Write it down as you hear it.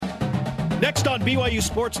Next on BYU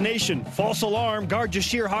Sports Nation, false alarm, guard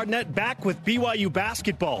Jashire Hardnett back with BYU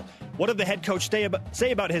basketball. What did the head coach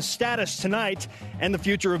say about his status tonight and the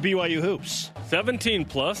future of BYU hoops? 17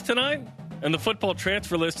 plus tonight? And the football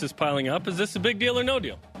transfer list is piling up. Is this a big deal or no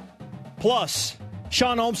deal? Plus,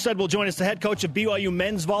 Shawn Olmstead will join us, the head coach of BYU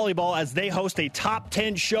men's volleyball, as they host a top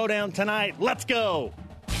 10 showdown tonight. Let's go!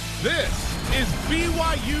 This is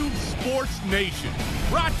BYU Sports Nation,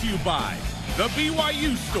 brought to you by the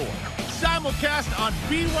BYU Store. Simulcast on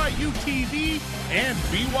BYU TV and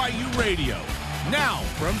BYU Radio. Now,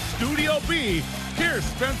 from Studio B, here's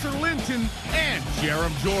Spencer Linton and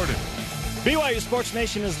Jarom Jordan. BYU Sports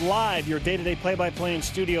Nation is live, your day-to-day play-by-play in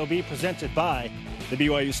Studio B, presented by the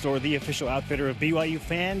BYU Store, the official outfitter of BYU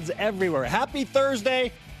fans everywhere. Happy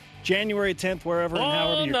Thursday, January 10th, wherever and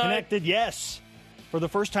however you're connected. Yes, for the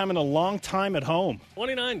first time in a long time at home.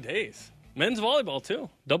 29 days. Men's volleyball, too.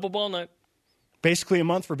 Double ball night. Basically a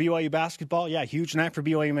month for BYU basketball. Yeah, huge night for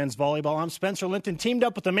BYU men's volleyball. I'm Spencer Linton, teamed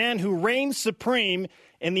up with the man who reigns supreme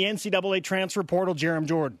in the NCAA transfer portal, Jarom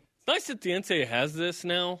Jordan. It's nice that the NCAA has this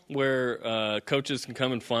now, where coaches can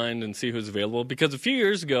come and find and see who's available. Because a few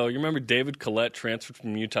years ago, you remember David Collette transferred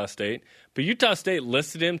from Utah State, but Utah State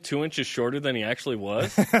listed him 2 inches shorter than he actually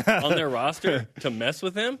was on their roster to mess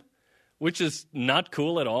with him, which is not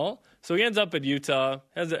cool at all. So he ends up at Utah,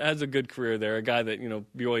 has a good career there, a guy that,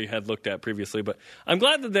 BYU had looked at previously. But I'm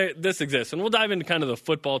glad that this exists. And we'll dive into kind of the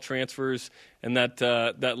football transfers, and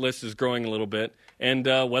that list is growing a little bit, and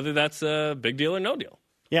whether that's a big deal or no deal.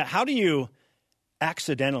 Yeah, how do you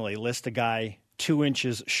accidentally list a guy 2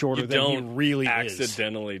 inches shorter than he really is?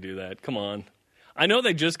 Accidentally do that. Come on. I know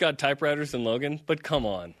they just got typewriters in Logan, but come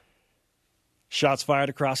on. Shots fired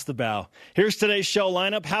across the bow. Here's today's show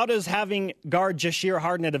lineup. How does having guard Jashire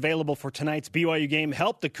Hardnett available for tonight's BYU game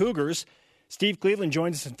help the Cougars? Steve Cleveland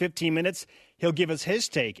joins us in 15 minutes. He'll give us his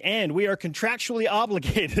take. And we are contractually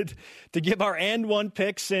obligated to give our and one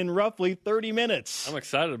picks in roughly 30 minutes. I'm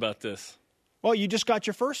excited about this. Well, you just got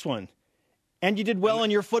your first one. And you did well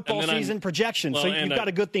in your football season projection. So you've got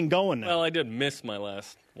a good thing going now. Well, I did miss my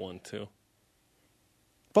last one, too.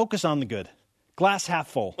 Focus on the good. Glass half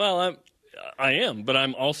full. Well, I am, but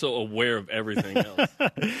I'm also aware of everything else.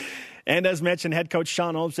 And as mentioned, head coach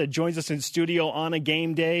Shawn Olmstead joins us in studio on a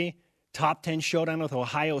game day. Top 10 showdown with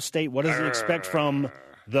Ohio State. What does he expect from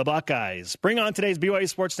the Buckeyes? Bring on today's BYU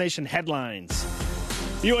Sports Nation headlines.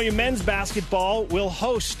 BYU men's basketball will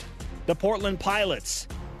host the Portland Pilots.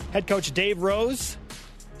 Head coach Dave Rose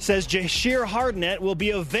says Jashire Hardnett will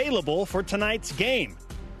be available for tonight's game.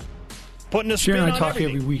 Putting a spin on everything. Sharon and I talk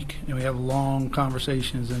every week, and we have long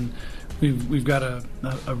conversations, and we've got a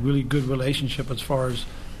really good relationship as far as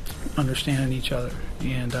understanding each other.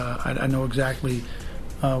 And I know exactly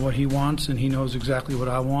what he wants, and he knows exactly what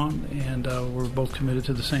I want, and we're both committed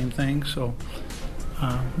to the same thing. So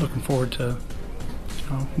looking forward to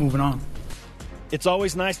moving on. It's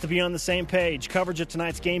always nice to be on the same page. Coverage of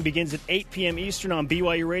tonight's game begins at 8 p.m. Eastern on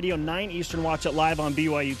BYU Radio, 9 Eastern. Watch it live on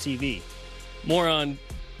BYU TV. More on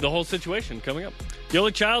the whole situation coming up.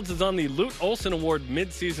 Yoeli Childs is on the Lute Olson Award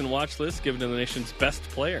midseason watch list, given to the nation's best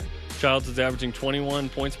player. Childs is averaging 21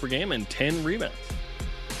 points per game and 10 rebounds.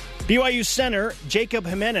 BYU center Jacob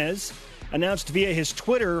Jimenez announced via his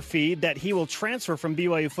Twitter feed that he will transfer from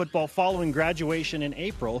BYU football following graduation in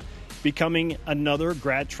April, becoming another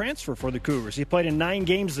grad transfer for the Cougars. He played in 9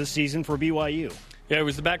 games this season for BYU. Yeah, he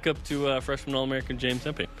was the backup to freshman All-American James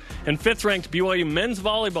Empey. And 5th-ranked BYU men's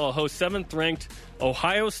volleyball hosts 7th-ranked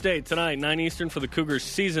Ohio State tonight, 9 Eastern, for the Cougars'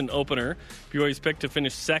 season opener. BYU's picked to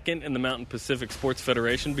finish 2nd in the Mountain Pacific Sports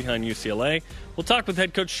Federation behind UCLA. We'll talk with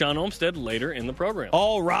head coach Shawn Olmstead later in the program.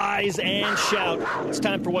 All rise and shout. It's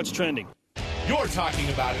time for What's Trending. You're talking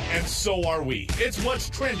about it, and so are we. It's What's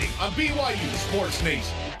Trending on BYU Sports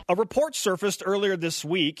Nation. A report surfaced earlier this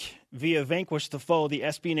week via Vanquish the Foe, the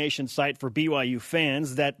SB Nation site for BYU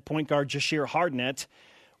fans, that point guard Jashire Hardnett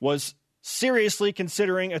was seriously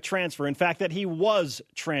considering a transfer. In fact, that he was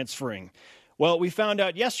transferring. Well, we found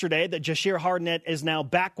out yesterday that Jashire Hardnett is now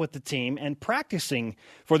back with the team and practicing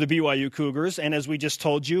for the BYU Cougars, and as we just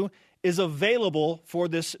told you, is available for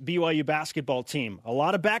this BYU basketball team. A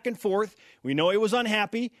lot of back and forth. We know he was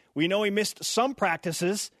unhappy. We know he missed some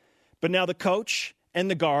practices, but now the coach and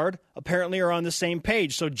the guard apparently are on the same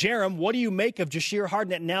page. So, Jarom, what do you make of Jashire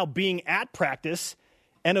Hardnett now being at practice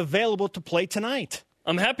and available to play tonight?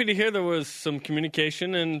 I'm happy to hear there was some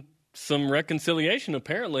communication and some reconciliation,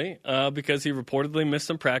 apparently, because he reportedly missed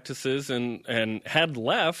some practices and had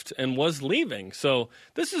left and was leaving. So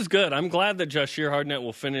this is good. I'm glad that Jashire Hardnett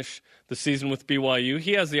will finish the season with BYU.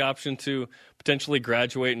 He has the option to potentially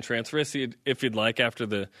graduate and transfer if he'd like after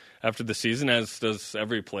the season, as does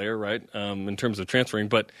every player, right, in terms of transferring.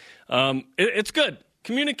 But it's good.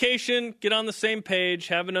 Communication, get on the same page,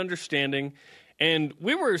 have an understanding. And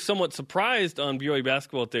we were somewhat surprised on BYU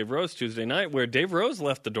basketball at Dave Rose Tuesday night, where Dave Rose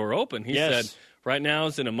left the door open. He said, right now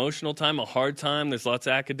is an emotional time, a hard time. There's lots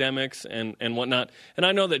of academics and whatnot. And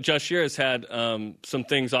I know that Jashire has had some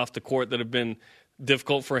things off the court that have been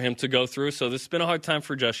difficult for him to go through. So this has been a hard time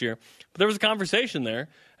for Jashire. But there was a conversation there.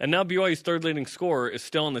 And now BYU's third leading scorer is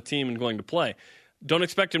still on the team and going to play. Don't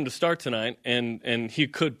expect him to start tonight, and he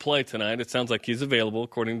could play tonight. It sounds like he's available,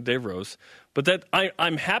 according to Dave Rose. But that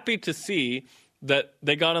I'm happy to see that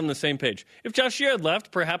they got on the same page. If Jashire had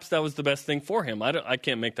left, perhaps that was the best thing for him. I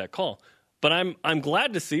can't make that call. But I'm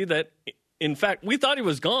glad to see that, in fact, we thought he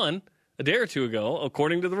was gone a day or two ago,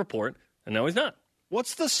 according to the report, and now he's not.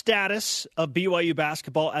 What's the status of BYU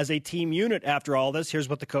basketball as a team unit after all this? Here's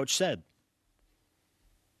what the coach said.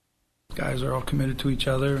 Guys are all committed to each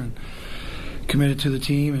other and committed to the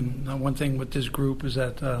team. And one thing with this group is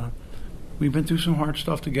that we've been through some hard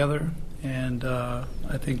stuff together. And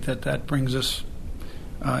I think that brings us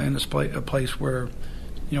in a place where,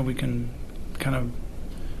 we can kind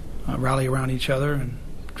of rally around each other and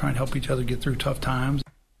try and help each other get through tough times.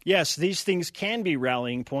 Yes, these things can be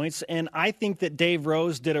rallying points, and I think that Dave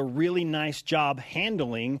Rose did a really nice job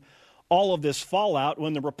handling all of this fallout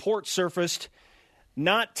when the report surfaced,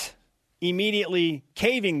 not immediately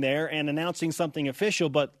caving there and announcing something official,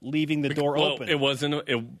 but leaving the door open. It wasn't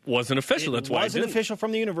official. That's why it wasn't official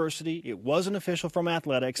from the university. It wasn't official from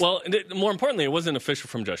athletics. Well, more importantly, it wasn't official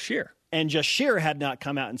from Jashire. And Jashire had not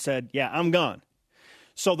come out and said, yeah, I'm gone.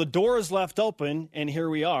 So the door is left open, and here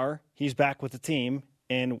we are. He's back with the team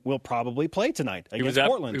and will probably play tonight against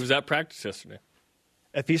Portland. He was at practice yesterday.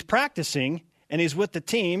 If he's practicing and he's with the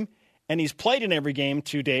team and he's played in every game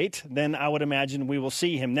to date, then I would imagine we will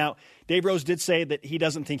see him. Now, Dave Rose did say that he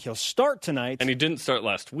doesn't think he'll start tonight. And he didn't start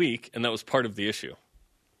last week, and that was part of the issue.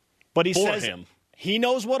 But he says he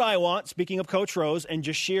knows what I want, speaking of Coach Rose, and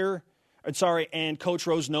and Coach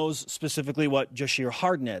Rose knows specifically what Jashire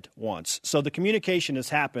Hardnett wants. So the communication has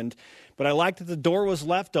happened, but I like that the door was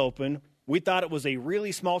left open. We thought it was a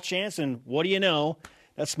really small chance, and what do you know?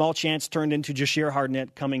 That small chance turned into Jashire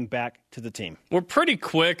Hardnett coming back to the team. We're pretty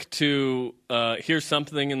quick to hear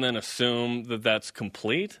something and then assume that that's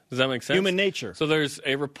complete. Does that make sense? Human nature. So there's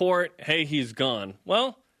a report, hey, he's gone.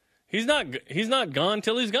 Well, he's not gone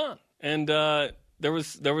till he's gone. And there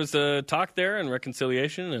was a talk there and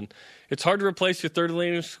reconciliation, and it's hard to replace your third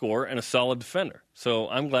leading scorer and a solid defender. So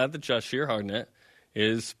I'm glad that Jashire Hardnett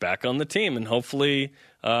is back on the team, and hopefully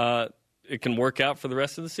it can work out for the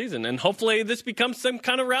rest of the season. And hopefully this becomes some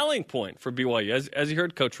kind of rallying point for BYU, as you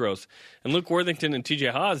heard Coach Rose. And Luke Worthington and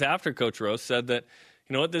TJ Haas, after Coach Rose, said that,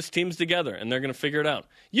 you know what, this team's together, and they're going to figure it out.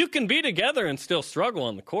 You can be together and still struggle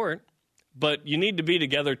on the court, but you need to be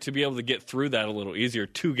together to be able to get through that a little easier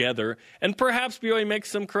together. And perhaps BYU makes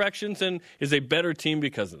some corrections and is a better team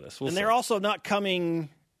because of this. They're also not coming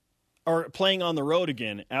or playing on the road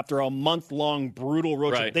again after a month-long brutal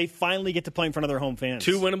road trip. They finally get to play in front of their home fans.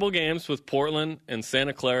 2 winnable games with Portland and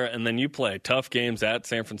Santa Clara, and then you play tough games at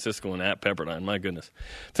San Francisco and at Pepperdine. My goodness.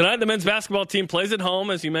 Tonight, the men's basketball team plays at home,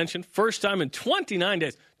 as you mentioned. First time in 29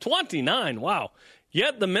 days. 29, wow.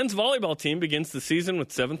 Yet the men's volleyball team begins the season with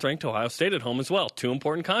 7th-ranked Ohio State at home as well. 2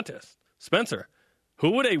 important contests. Spencer, who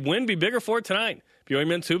would a win be bigger for tonight? BYU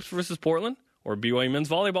men's hoops versus Portland, or BYU men's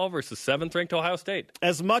volleyball versus 7th-ranked Ohio State?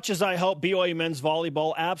 As much as I hope BYU men's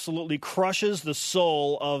volleyball absolutely crushes the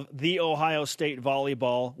soul of the Ohio State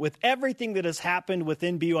volleyball, with everything that has happened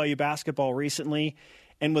within BYU basketball recently,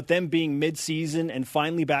 and with them being mid-season and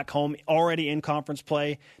finally back home, already in conference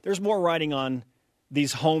play, there's more riding on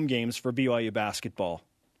these home games for BYU basketball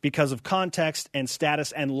because of context and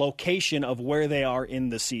status and location of where they are in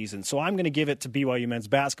the season. So I'm going to give it to BYU men's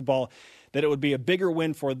basketball that it would be a bigger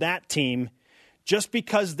win for that team just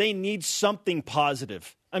because they need something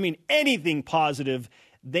positive. I mean, anything positive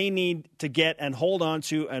they need to get and hold on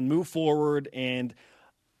to and move forward. And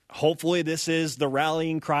hopefully this is the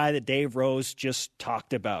rallying cry that Dave Rose just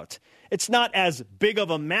talked about. It's not as big of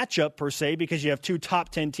a matchup per se because you have 2 top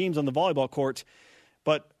 10 teams on the volleyball court,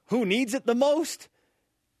 but who needs it the most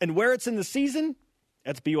and where it's in the season?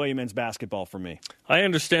 That's BYU men's basketball for me. I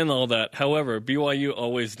understand all that. However, BYU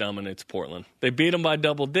always dominates Portland. They beat them by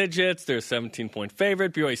double digits. They're a 17-point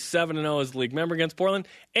favorite. BYU 7-0 as a league member against Portland.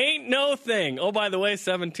 Ain't no thing. Oh, by the way,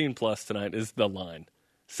 17-plus tonight is the line.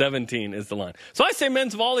 17 is the line. So I say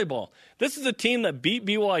men's volleyball. This is a team that beat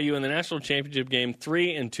BYU in the national championship game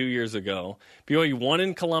 3 and 2 years ago. BYU won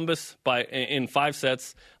in Columbus in 5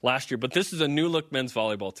 sets last year, but this is a new-look men's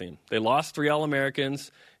volleyball team. They lost 3 All-Americans,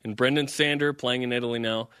 and Brendan Sander playing in Italy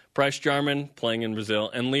now, Bryce Jarman playing in Brazil,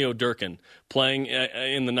 and Leo Durkin playing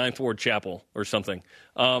in the 9th Ward Chapel or something.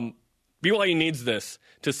 BYU needs this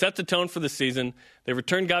to set the tone for the season. They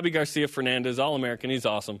returned Gabi Garcia-Fernandez, All-American. He's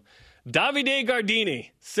awesome. Davide Gardini,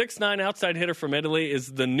 6'9" outside hitter from Italy,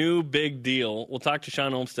 is the new big deal. We'll talk to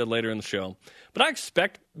Shawn Olmstead later in the show. But I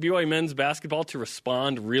expect BYU men's basketball to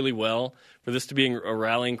respond really well for this to be a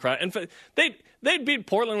rallying cry. In fact, they'd beat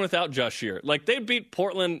Portland without Jashire. Like, they'd beat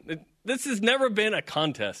Portland. This has never been a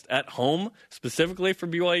contest at home, specifically for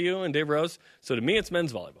BYU and Dave Rose. So to me, it's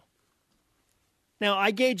men's volleyball. Now, I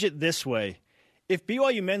gauge it this way. If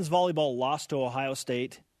BYU men's volleyball lost to Ohio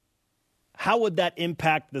State, how would that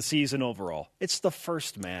impact the season overall? It's the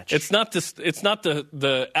first match. It's not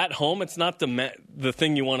the at home. It's not the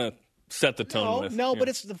thing you want to set the tone with. No, but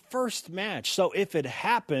it's the first match. So if it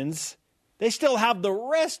happens, they still have the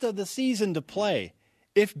rest of the season to play.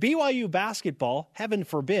 If BYU basketball, heaven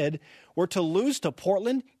forbid, were to lose to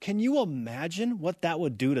Portland, can you imagine what that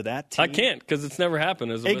would do to that team? I can't, because it's never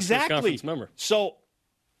happened as a West Coast Conference member. So,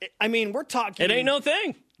 I mean, we're talking... It ain't no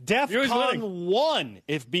thing. DEFCON 1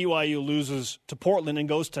 if BYU loses to Portland and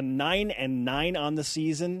goes to 9-9 on the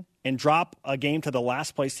season and drop a game to the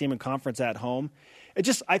last place team in conference at home.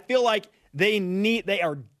 I feel like they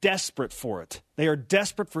are desperate for it. They are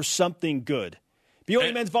desperate for something good.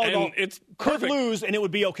 BYU men's volleyball could lose and it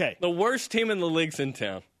would be okay. The worst team in the league's in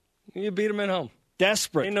town. You beat them at home.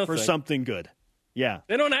 Desperate for something good. Yeah.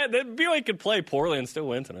 BYU could play poorly and still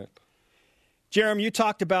win tonight. Jarom, you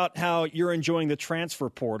talked about how you're enjoying the transfer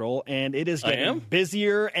portal, and it is getting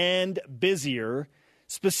busier and busier,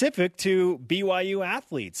 specific to BYU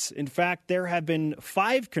athletes. In fact, there have been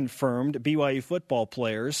 5 confirmed BYU football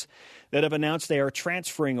players that have announced they are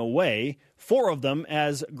transferring away, 4 of them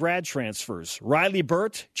as grad transfers. Riley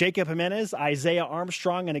Burt, Jacob Jimenez, Isaiah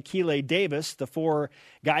Armstrong, and Akile Davis, the 4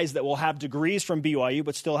 guys that will have degrees from BYU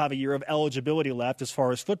but still have a year of eligibility left as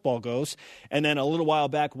far as football goes. And then a little while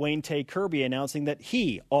back, Wayne Tay Kirby announcing that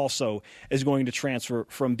he also is going to transfer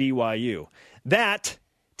from BYU. That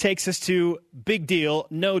takes us to Big Deal,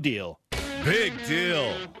 No Deal. Big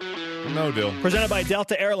deal. No deal. Presented by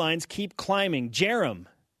Delta Airlines, keep climbing. Jarom,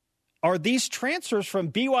 are these transfers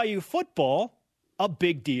from BYU football a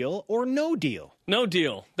big deal or no deal? No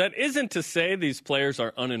deal. That isn't to say these players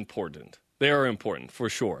are unimportant. They are important, for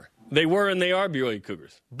sure. They were and they are BYU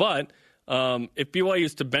Cougars. But if BYU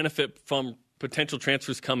is to benefit from potential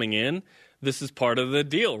transfers coming in, this is part of the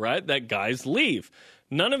deal, right? That guys leave.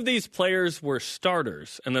 None of these players were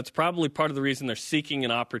starters, and that's probably part of the reason they're seeking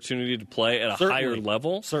an opportunity to play at a higher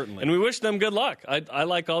level. Certainly. And we wish them good luck. I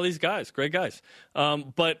like all these guys. Great guys.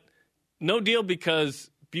 But no deal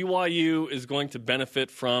because BYU is going to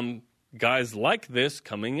benefit from guys like this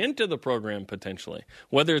coming into the program potentially,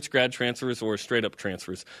 whether it's grad transfers or straight-up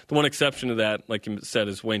transfers. The one exception to that, like you said,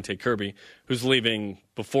 is Wayne Tay Kirby, who's leaving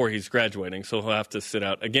before he's graduating, so he'll have to sit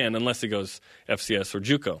out again unless he goes FCS or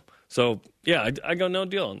JUCO. So, yeah, I go no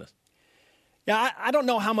deal on this. Yeah, I don't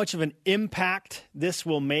know how much of an impact this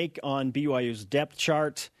will make on BYU's depth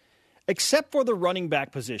chart, except for the running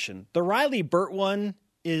back position. The Riley Burt one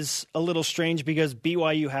is a little strange because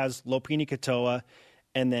BYU has Lopini Katoa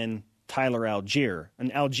and then Tyler Algier.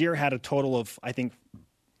 And Algier had a total of, I think,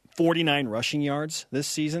 49 rushing yards this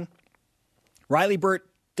season. Riley Burt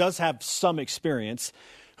does have some experience.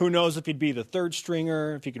 Who knows if he'd be the third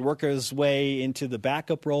stringer, if he could work his way into the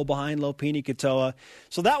backup role behind Lopini Katoa.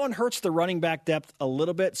 So that one hurts the running back depth a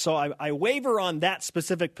little bit. So I waver on that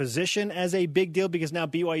specific position as a big deal because now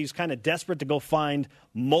BYU's kind of desperate to go find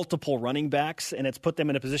multiple running backs, and it's put them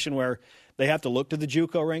in a position where they have to look to the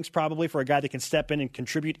JUCO ranks probably for a guy that can step in and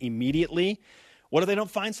contribute immediately. What if they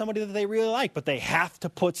don't find somebody that they really like, but they have to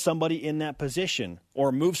put somebody in that position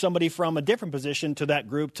or move somebody from a different position to that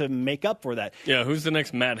group to make up for that? Yeah, who's the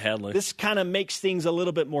next Matt Hadley? This kind of makes things a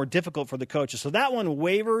little bit more difficult for the coaches. So that one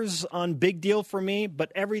wavers on big deal for me,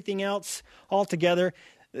 but everything else altogether,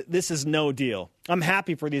 this is no deal. I'm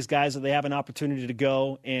happy for these guys that they have an opportunity to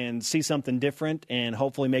go and see something different and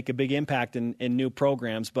hopefully make a big impact in new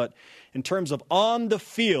programs. But in terms of on the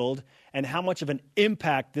field and how much of an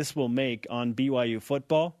impact this will make on BYU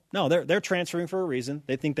football, no, they're transferring for a reason.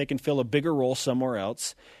 They think they can fill a bigger role somewhere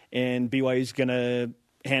else, and BYU's going to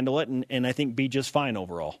handle it and I think be just fine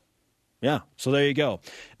overall. Yeah, so there you go.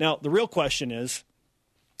 Now, the real question is,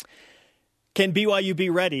 can BYU be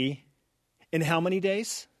ready in how many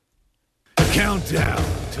days? Countdown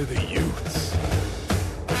to the Utes.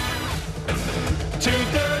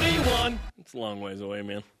 It's a long ways away,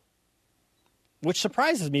 man. Which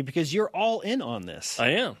surprises me because you're all in on this. I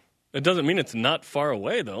am. It doesn't mean it's not far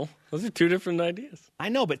away, though. Those are two different ideas. I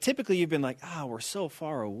know, but typically you've been like, we're so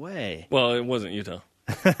far away. Well, it wasn't Utah.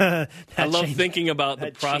 I love thinking about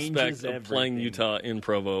the prospect of playing Utah in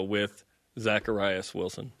Provo with Zacharias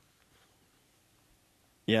Wilson.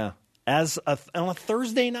 Yeah. On a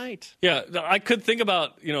Thursday night. Yeah, I could think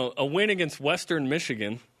about, a win against Western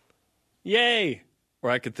Michigan. Yay! Or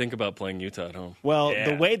I could think about playing Utah at home. Well,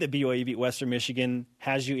 The way that BYU beat Western Michigan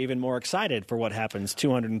has you even more excited for what happens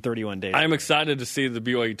 231 days. I'm excited to see the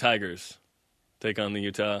BYU Tigers take on the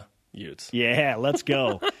Utah Utes. Yeah, let's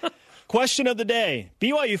go. Question of the day.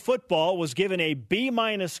 BYU football was given a B-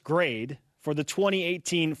 grade for the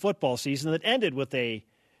 2018 football season that ended with a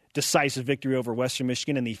decisive victory over Western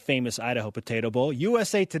Michigan in the famous Idaho Potato Bowl.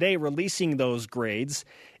 USA Today releasing those grades.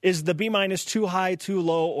 Is the B- too high, too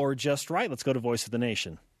low, or just right? Let's go to Voice of the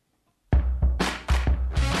Nation.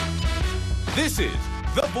 This is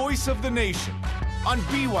the Voice of the Nation on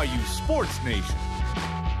BYU Sports Nation.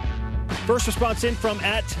 First response in from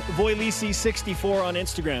 @Voilisi64 on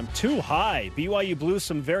Instagram. Too high. BYU blew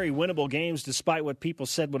some very winnable games despite what people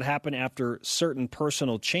said would happen after certain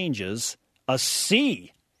personal changes. A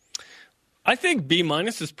C. I think B-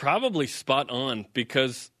 is probably spot on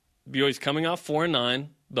because BYU's coming off 4-9.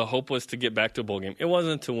 The hope was to get back to a bowl game. It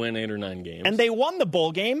wasn't to win 8 or 9 games. And they won the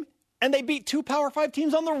bowl game, and they beat 2 Power 5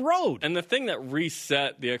 teams on the road. And the thing that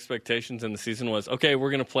reset the expectations in the season was, okay, we're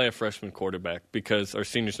going to play a freshman quarterback because our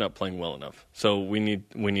senior's not playing well enough. So we need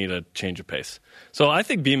a change of pace. So I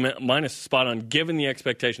think B- is spot on given the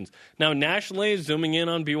expectations. Now, nationally, zooming in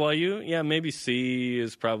on BYU, yeah, maybe C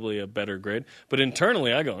is probably a better grade. But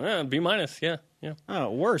internally, I go, B-, yeah. Oh,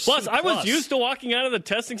 worse. Plus, I was used to walking out of the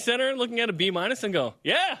testing center, looking at a B- and go,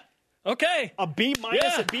 yeah, okay. A B-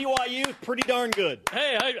 at BYU, pretty darn good.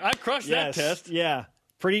 Hey, I crushed that test. Yeah,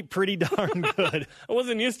 pretty darn good. I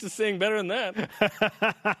wasn't used to seeing better than that.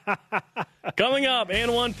 Coming up,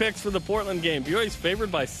 and 1 picks for the Portland game. BYU's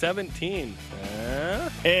favored by 17.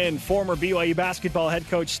 And former BYU basketball head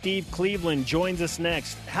coach Steve Cleveland joins us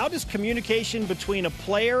next. How does communication between a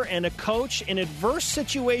player and a coach in adverse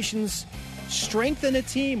situations strengthen a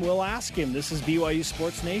team? We'll ask him. This is BYU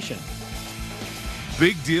Sports Nation.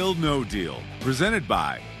 Big Deal, No Deal, presented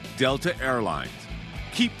by Delta Airlines.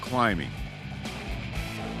 Keep climbing.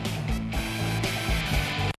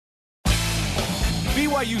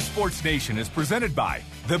 BYU Sports Nation is presented by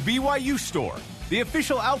The BYU Store, the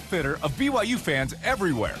official outfitter of BYU fans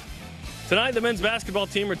everywhere. Tonight, the men's basketball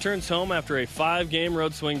team returns home after a 5-game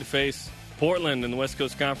road swing to face Portland in the West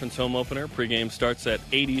Coast Conference home opener. Pre-game starts at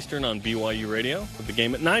 8 Eastern on BYU Radio, with the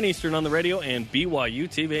game at 9 Eastern on the radio and BYU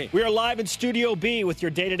TV. We are live in Studio B with your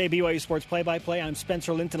day-to-day BYU Sports play-by-play. I'm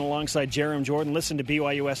Spencer Linton alongside Jarom Jordan. Listen to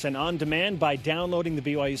BYUSN on demand by downloading the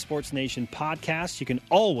BYU Sports Nation podcast. You can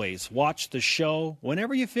always watch the show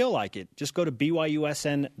whenever you feel like it. Just go to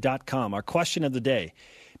BYUSN.com. Our question of the day.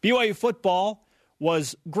 BYU football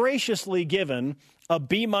was graciously given a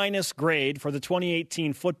B- grade for the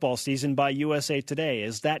 2018 football season by USA Today.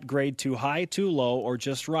 Is that grade too high, too low, or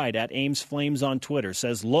just right? At Ames Flames on Twitter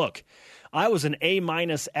says, look, I was an A-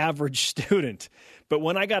 average student, but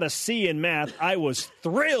when I got a C in math, I was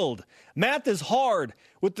thrilled. Math is hard.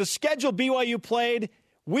 With the schedule BYU played,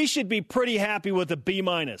 we should be pretty happy with a B-.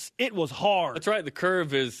 It was hard. That's right. The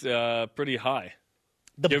curve is pretty high.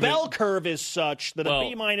 The bell curve is such that a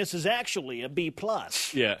B- is actually a B+.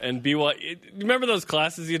 Yeah, and BYU. Remember those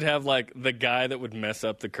classes you'd have like the guy that would mess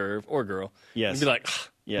up the curve, or girl? Yes. You'd be like,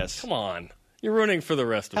 yes. Come on, you're ruining for the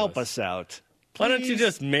rest of us. Help us out. Please. Why don't you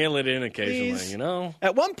just mail it in occasionally? Please. You know.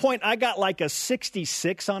 At one point, I got like a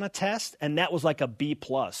 66 on a test, and that was like a B+.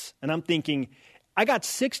 And I'm thinking, I got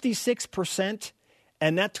 66%,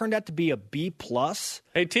 and that turned out to be a B+.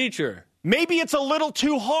 Hey, teacher. Maybe it's a little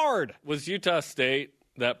too hard. Was Utah State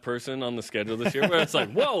that person on the schedule this year where it's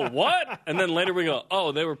like, whoa, what? And then later we go,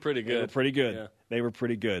 oh, they were pretty good. They were pretty good. Yeah. They were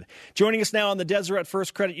pretty good. Joining us now on the Deseret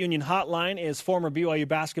First Credit Union hotline is former BYU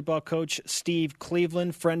basketball coach Steve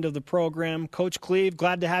Cleveland, friend of the program. Coach Cleve,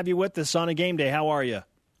 glad to have you with us on a game day. How are you?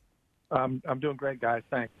 I'm doing great, guys.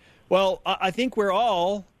 Thanks. Well, I think we're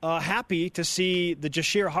all happy to see the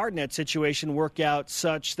Jashire Hardnett situation work out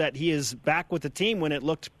such that he is back with the team when it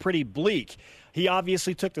looked pretty bleak. He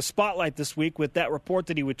obviously took the spotlight this week with that report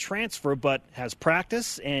that he would transfer, but has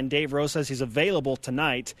practice, and Dave Rose says he's available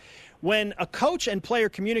tonight. When a coach and player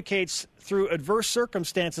communicates through adverse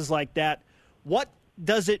circumstances like that, what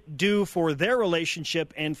does it do for their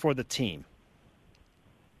relationship and for the team?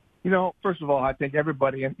 You know, first of all, I think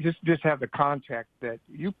everybody, and just have the context that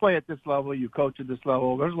you play at this level, you coach at this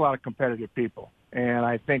level. There's a lot of competitive people. And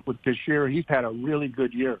I think with Jashire, he's had a really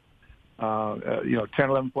good year. 10,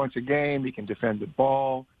 11 points a game. He can defend the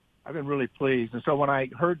ball. I've been really pleased. And so when I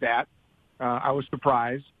heard that, I was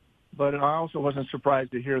surprised. But I also wasn't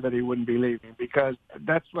surprised to hear that he wouldn't be leaving, because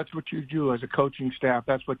that's what you do as a coaching staff.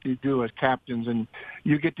 That's what you do as captains. And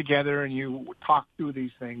you get together and you talk through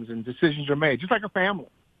these things, and decisions are made, just like a family.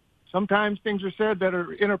 Sometimes things are said that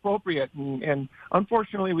are inappropriate. And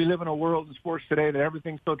unfortunately, we live in a world in sports today that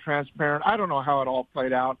everything's so transparent. I don't know how it all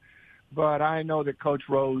played out, but I know that Coach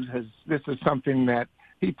Rose this is something that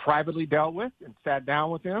he privately dealt with and sat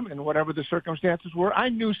down with him, and whatever the circumstances were. I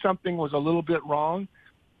knew something was a little bit wrong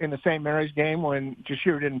in the St. Mary's game when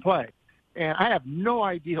Jashire didn't play. And I have no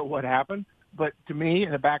idea what happened, but to me,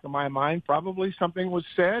 in the back of my mind, probably something was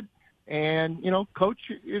said. And, Coach,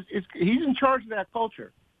 he's in charge of that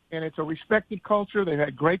culture. And it's a respected culture. They've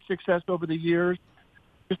had great success over the years.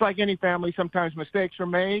 Just like any family, sometimes mistakes are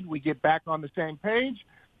made. We get back on the same page,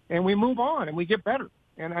 and we move on, and we get better.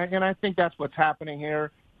 And I think that's what's happening here.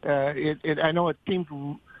 I know it seems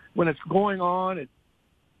when it's going on,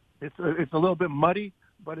 it's a little bit muddy.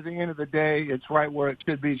 But at the end of the day, it's right where it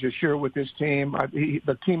should be. Jashire with his team.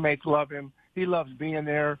 The teammates love him. He loves being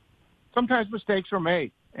there. Sometimes mistakes are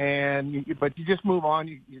made, but you just move on.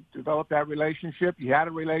 You develop that relationship. You had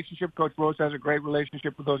a relationship. Coach Rose has a great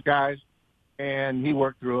relationship with those guys, and he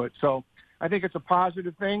worked through it. So I think it's a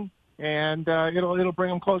positive thing, and it'll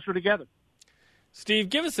bring them closer together. Steve,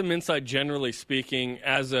 give us some insight, generally speaking,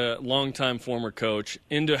 as a longtime former coach,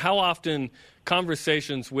 into how often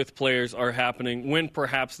conversations with players are happening when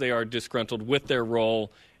perhaps they are disgruntled with their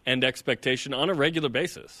role and expectation on a regular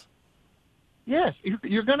basis. Yes,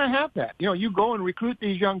 you're going to have that. You go and recruit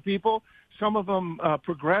these young people. Some of them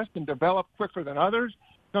progress and develop quicker than others.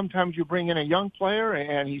 Sometimes you bring in a young player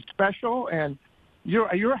and he's special, and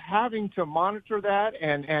you're having to monitor that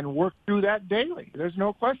and work through that daily. There's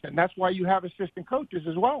no question. That's why you have assistant coaches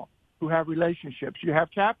as well who have relationships. You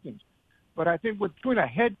have captains. But I think between a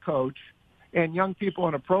head coach and young people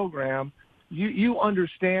in a program, you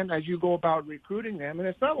understand as you go about recruiting them. And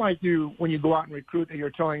it's not like when you go out and recruit, that you're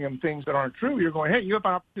telling them things that aren't true. You're going, hey, you have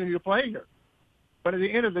an opportunity to play here. But at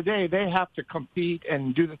the end of the day, they have to compete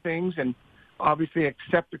and do the things and obviously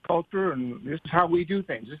accept the culture. And this is how we do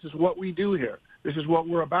things. This is what we do here. This is what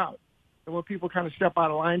we're about. And when people kind of step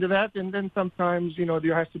out of line to that, and then sometimes,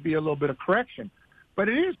 there has to be a little bit of correction. But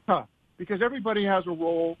it is tough because everybody has a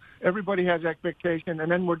role, everybody has expectation,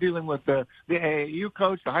 and then we're dealing with the AAU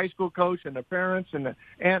coach, the high school coach, and the parents, and the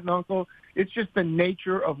aunt and uncle. It's just the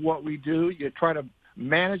nature of what we do. You try to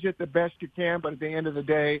manage it the best you can, but at the end of the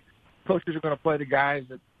day, coaches are going to play the guys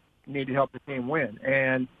that need to help the team win.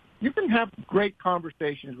 And you can have great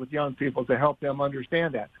conversations with young people to help them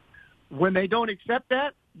understand that. When they don't accept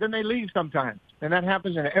that, then they leave sometimes. And that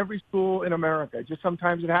happens in every school in America. Just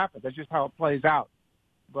sometimes it happens. That's just how it plays out.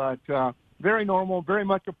 But very normal, very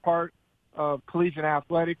much a part of collegiate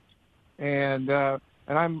athletics. And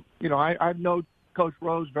I'm, I know Coach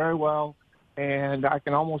Rose very well, and I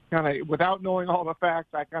can almost kind of, without knowing all the facts,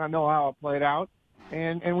 I kind of know how it played out,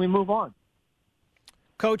 and we move on.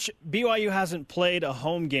 Coach, BYU hasn't played a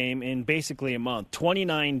home game in basically a month,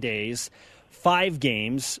 29 days. 5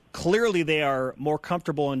 games. Clearly, they are more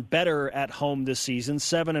comfortable and better at home this season.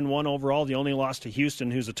 7-1 overall. The only loss to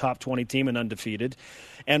Houston, who's a top 20 team and undefeated,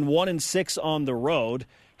 and 1-6 on the road.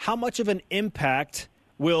 How much of an impact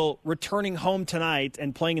will returning home tonight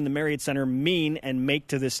and playing in the Marriott Center mean and make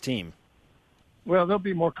to this team? Well, they'll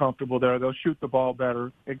be more comfortable there. They'll shoot the ball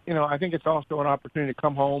better. I think it's also an opportunity to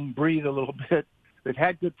come home, breathe a little bit. They've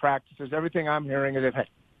had good practices. Everything I'm hearing is they've had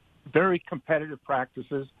very competitive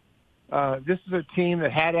practices. This is a team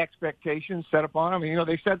that had expectations set upon them.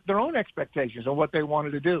 They set their own expectations on what they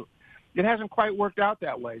wanted to do. It hasn't quite worked out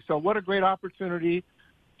that way. So what a great opportunity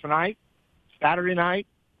tonight, Saturday night,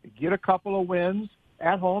 to get a couple of wins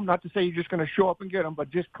at home. Not to say you're just going to show up and get them, but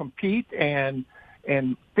just compete and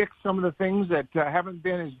fix some of the things that haven't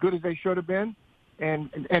been as good as they should have been,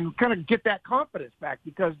 and kind of get that confidence back,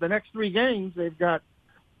 because the next 3 games they've got,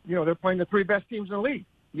 they're playing the 3 best teams in the league.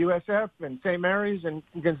 USF and St. Mary's and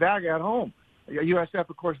Gonzaga at home. USF,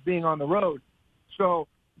 of course, being on the road. So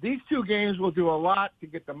these 2 games will do a lot to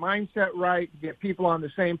get the mindset right, get people on the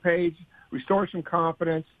same page, restore some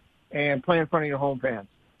confidence, and play in front of your home fans.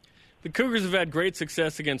 The Cougars have had great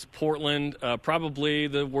success against Portland, probably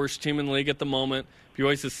the worst team in the league at the moment.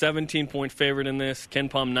 BYU's a 17-point favorite in this. Ken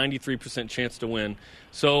Palm, 93% chance to win.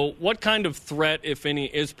 So what kind of threat, if any,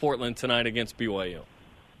 is Portland tonight against BYU?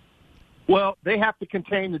 Well, they have to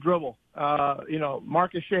contain the dribble.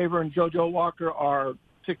 Marcus Shaver and JoJo Walker are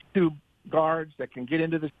 6'2" guards that can get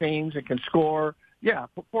into the seams and can score. Yeah,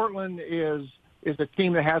 Portland is is a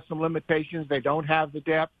team that has some limitations. They don't have the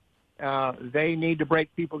depth. They need to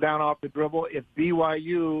break people down off the dribble. If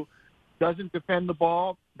BYU doesn't defend the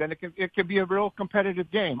ball, then it could be a real competitive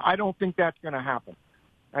game. I don't think that's going to happen.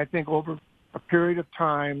 I think over a period of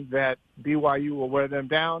time that BYU will wear them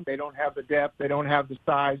down. They don't have the depth. They don't have the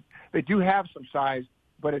size. They do have some size,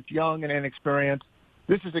 but it's young and inexperienced.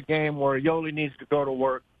 This is a game where Yoli needs to go to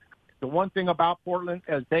work. The one thing about Portland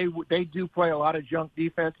is they do play a lot of junk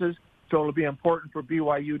defenses, so it'll be important for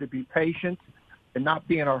BYU to be patient and not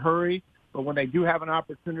be in a hurry. But when they do have an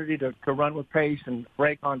opportunity to run with pace and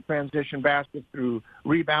break on transition baskets through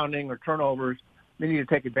rebounding or turnovers, they need to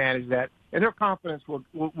take advantage of that. And their confidence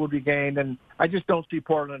will be gained. And I just don't see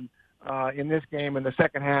Portland in this game in the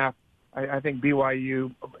second half. I think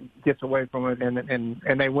BYU gets away from it,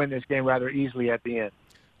 and they win this game rather easily at the end.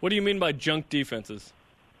 What do you mean by junk defenses?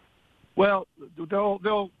 Well,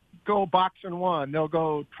 they'll go box and one. They'll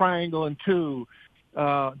go triangle and two.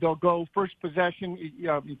 They'll go first possession,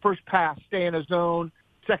 first pass, stay in a zone.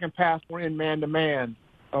 Second pass, we're in man-to-man,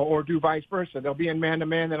 or do vice versa. They'll be in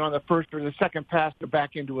man-to-man, then on the first or the second pass, they're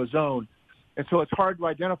back into a zone. And so it's hard to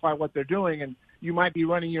identify what they're doing, and you might be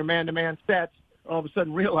running your man-to-man sets, all of a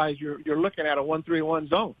sudden realize you're looking at a 1-3-1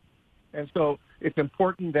 zone. And so it's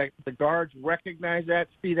important that the guards recognize that,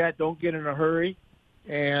 see that, don't get in a hurry.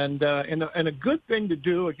 And a good thing to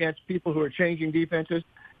do against people who are changing defenses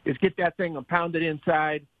is get that thing and pound it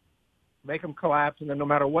inside, make them collapse, and then no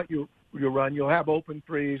matter what you run, you'll have open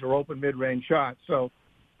threes or open mid-range shots. So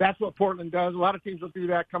that's what Portland does. A lot of teams will do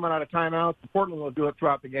that coming out of timeouts. Portland will do it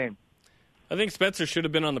throughout the game. I think Spencer should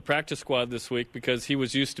have been on the practice squad this week because he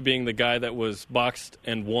was used to being the guy that was boxed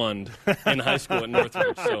and won in high school at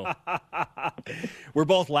Northridge. So we're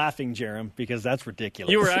both laughing, Jarom, because that's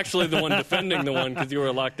ridiculous. You were actually the one defending the one because you were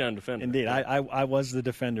a lockdown defender. Indeed, I was the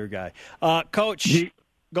defender guy. Coach,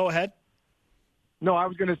 go ahead. No, I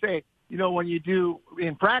was going to say, when you do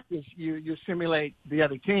in practice, you simulate the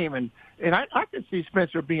other team, and I could see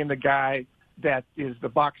Spencer being the guy that is the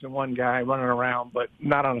box and one guy running around, but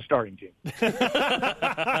not on a starting team.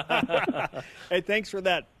 Hey, thanks for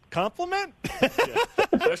that compliment.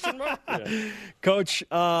 Question mark? Yeah. Coach,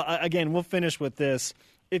 again, we'll finish with this.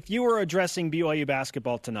 If you were addressing BYU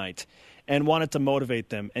basketball tonight and wanted to motivate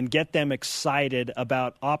them and get them excited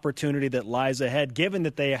about opportunity that lies ahead, given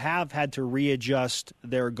that they have had to readjust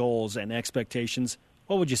their goals and expectations,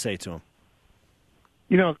 what would you say to them?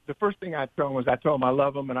 The first thing I told them I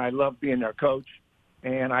love them and I love being their coach,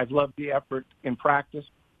 and I've loved the effort in practice.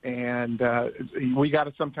 And we got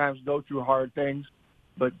to sometimes go through hard things,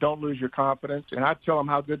 but don't lose your confidence. And I'd tell them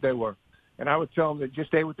how good they were. And I would tell them that just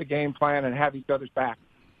stay with the game plan and have each other's back.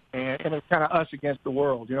 And it's kind of us against the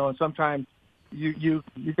world, and sometimes you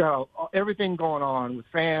got everything going on with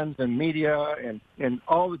fans and media and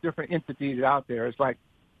all the different entities out there. It's like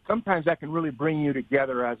sometimes that can really bring you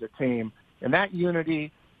together as a team. And that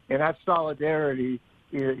unity and that solidarity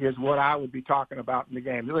is what I would be talking about in the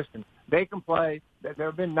game. Listen, they can play. There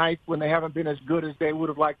have been nights when they haven't been as good as they would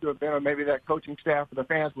have liked to have been, or maybe that coaching staff or the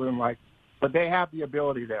fans would have liked. But they have the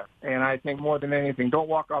ability there. And I think more than anything, don't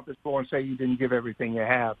walk off this floor and say you didn't give everything you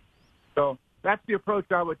have. So that's the approach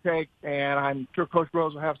I would take, and I'm sure Coach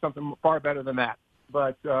Rose will have something far better than that.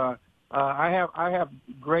 But I have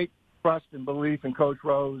great trust and belief in Coach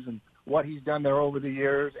Rose and what he's done there over the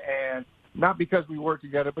years, and not because we work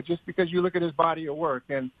together, but just because you look at his body of work.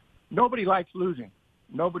 And nobody likes losing.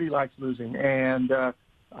 And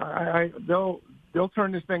they'll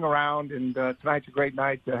turn this thing around, and tonight's a great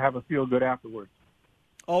night to have a feel-good afterwards.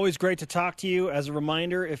 Always great to talk to you. As a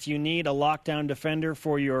reminder, if you need a lockdown defender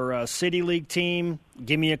for your City League team,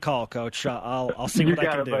 give me a call, Coach. I'll see what I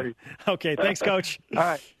can do. Buddy. Okay, thanks, Coach. All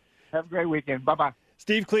right. Have a great weekend. Bye-bye.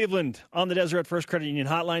 Steve Cleveland on the Deseret First Credit Union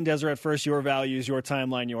Hotline. Deseret First, your values, your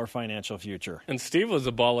timeline, your financial future. And Steve was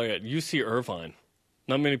a baller at UC Irvine.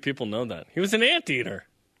 Not many people know that. He was an anteater.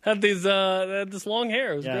 Had this long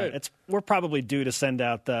hair. It was great. We're probably due to send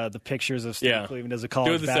out the pictures of Steve Cleveland as a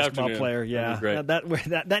college basketball player. Yeah,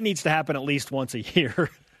 that needs to happen at least once a year.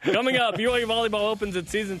 Coming up, BYU volleyball opens its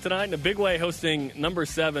season tonight in a big way, hosting number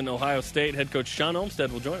 7 Ohio State. Head coach Shawn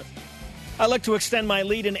Olmstead will join us. I'd like to extend my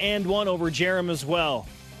lead in and one over Jarom as well.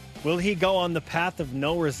 Will he go on the path of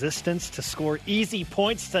no resistance to score easy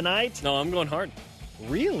points tonight? No, I'm going hard.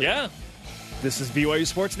 Really? Yeah. This is BYU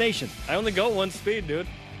Sports Nation. I only go one speed, dude.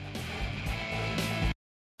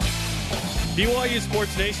 BYU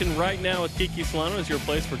Sports Nation right now with Kiki Solano is your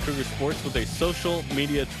place for Cougar Sports with a social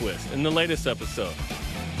media twist. In the latest episode,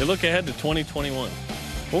 they look ahead to 2021.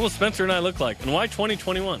 What will Spencer and I look like? And why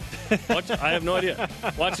 2021? I have no idea.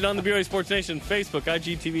 Watch it on the BYU Sports Nation Facebook,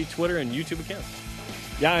 IGTV, Twitter, and YouTube accounts.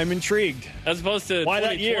 Yeah, I'm intrigued. As opposed to Why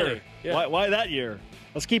that 2020. year? Yeah. Why that year?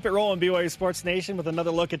 Let's keep it rolling, BYU Sports Nation, with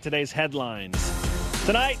another look at today's headlines.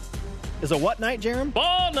 Tonight is a what night, Jarom?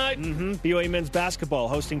 Ball night. BYU men's basketball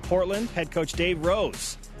hosting Portland. Head coach Dave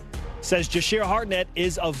Rose says Jashire Hardnett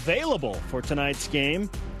is available for tonight's game.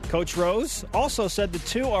 Coach Rose also said the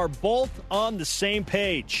two are both on the same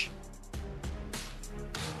page.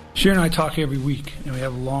 Sharon and I talk every week, and we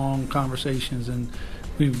have long conversations, and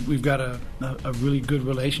we've got a really good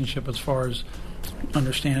relationship as far as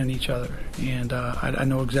understanding each other. And I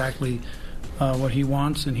know exactly what he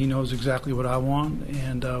wants, and he knows exactly what I want,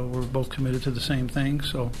 and we're both committed to the same thing.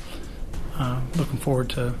 So looking forward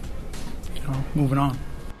to moving on.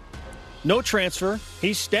 No transfer.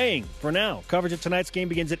 He's staying for now. Coverage of tonight's game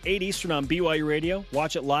begins at 8 Eastern on BYU Radio.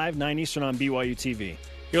 Watch it live, 9 Eastern on BYU TV.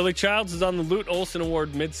 Yoli Childs is on the Lute Olson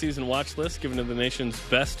Award midseason watch list, given to the nation's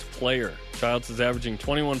best player. Childs is averaging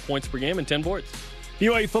 21 points per game and 10 boards.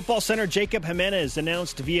 BYU football center Jacob Jimenez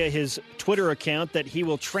announced via his Twitter account that he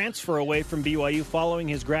will transfer away from BYU following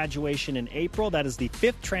his graduation in April. That is the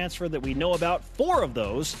fifth transfer that we know about. 4 of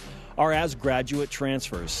those are as graduate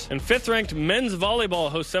transfers. And 5th-ranked men's volleyball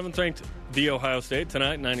hosts 7th-ranked The Ohio State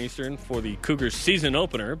tonight, 9 Eastern, for the Cougars' season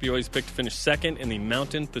opener. BYU's picked to finish second in the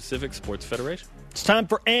Mountain Pacific Sports Federation. It's time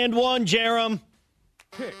for And One, Jarom.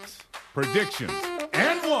 Picks, predictions,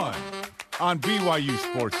 and one on BYU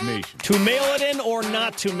Sports Nation. To mail it in or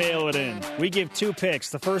not to mail it in. We give 2 picks.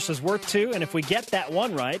 The first is worth 2, and if we get that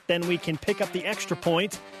one right, then we can pick up the extra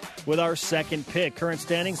point with our second pick. Current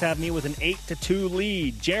standings have me with an 8-2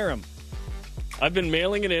 lead. Jarom. I've been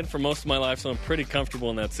mailing it in for most of my life, so I'm pretty comfortable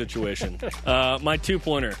in that situation. My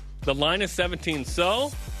 2-pointer. The line is 17,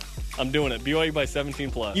 so I'm doing it. BYU by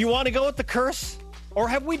 17 plus. You want to go with the curse? Or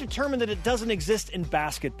have we determined that it doesn't exist in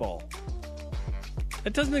basketball?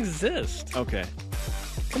 It doesn't exist. Okay.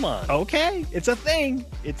 Come on. Okay. It's a thing.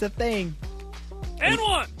 It's a thing. And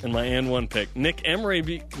one. And my and one pick. Nick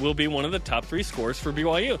Emery will be one of the top 3 scorers for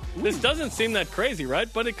BYU. Ooh. This doesn't seem that crazy, right?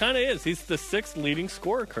 But it kind of is. He's the 6th leading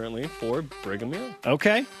scorer currently for Brigham Young.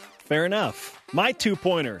 Okay. Fair enough. My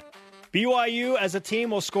 2-pointer. BYU as a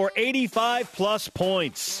team will score 85-plus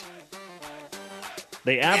points.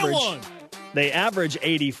 They average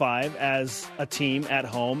 85 as a team at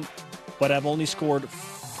home, but have only scored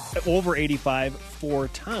over 85 4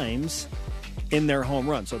 times in their home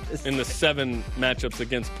run. So in the 7 matchups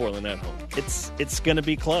against Portland at home. It's going to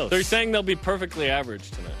be close. So you're saying they'll be perfectly average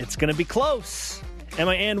tonight? It's going to be close. Am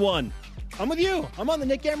I and one? I'm with you. I'm on the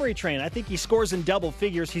Nick Emery train. I think he scores in double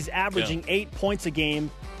figures. He's averaging 8 points a game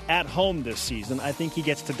at home this season. I think he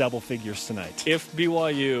gets to double figures tonight. If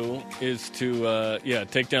BYU is to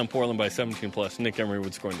take down Portland by 17 plus, Nick Emery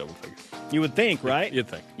would score in double figures. You would think, right? You'd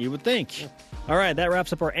think. You would think. Yeah. All right, that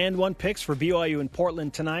wraps up our and one picks for BYU in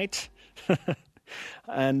Portland tonight.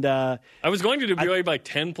 And I was going to do BYU by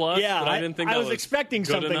 10 plus, but I didn't think that was expecting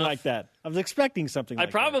something enough. like that. I was expecting something like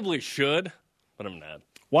that. I probably should, but I'm not.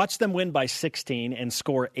 Watch them win by 16 and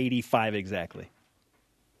score 85 exactly.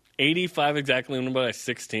 85 exactly and win by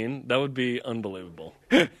 16? That would be unbelievable.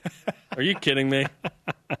 Are you kidding me?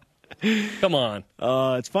 Come on.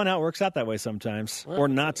 It's fun how it works out that way sometimes, or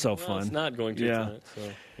not so fun. It's not going to tonight. So,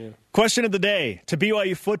 yeah. Question of the day to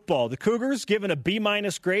BYU football. The Cougars given a B-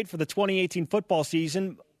 grade for the 2018 football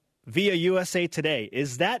season via USA Today.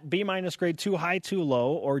 Is that B- grade too high, too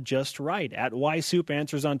low, or just right? At YSoup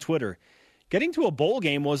answers on Twitter. Getting to a bowl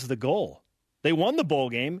game was the goal. They won the bowl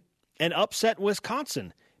game and upset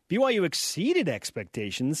Wisconsin. BYU exceeded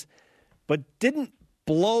expectations, but didn't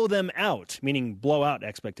blow them out, meaning blow out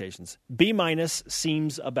expectations. B-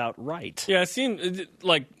 seems about right. Yeah, it seems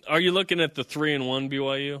like, are you looking at the 3-1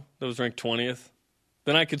 BYU that was ranked 20th?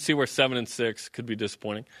 Then I could see where 7-6 could be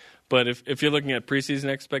disappointing. But if you're looking at preseason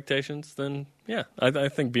expectations, then yeah, I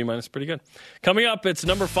think B- is pretty good. Coming up, it's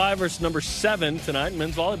number 5 versus number 7 tonight in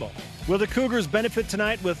men's volleyball. Will the Cougars benefit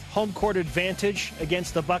tonight with home court advantage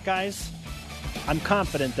against the Buckeyes? I'm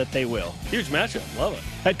confident that they will. Huge matchup. Love it.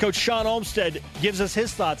 Head coach Shawn Olmstead gives us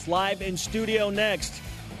his thoughts live in studio next.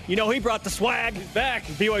 You know he brought the swag. He's back.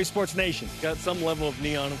 BYU Sports Nation. Got some level of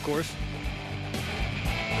neon, of course.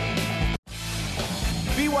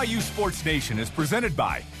 BYU Sports Nation is presented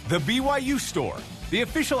by The BYU Store, the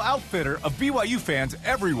official outfitter of BYU fans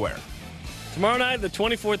everywhere. Tomorrow night, the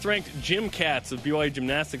 24th-ranked Gym Cats of BYU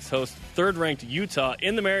Gymnastics host 3rd-ranked Utah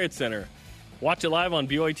in the Marriott Center. Watch it live on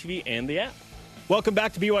BYU TV and the app. Welcome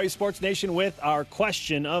back to BYU Sports Nation with our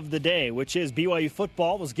question of the day, which is BYU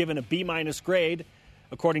football was given a B- grade,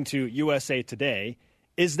 according to USA Today.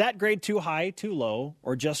 Is that grade too high, too low,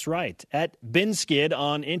 or just right? At BinSkid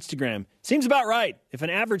on Instagram. Seems about right. If an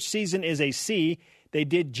average season is a C, they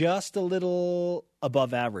did just a little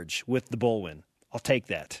above average with the bowl win. I'll take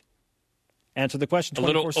that. Answer the question 24/7. A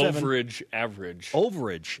little overage average.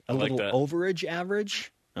 Overage. A like little that. overage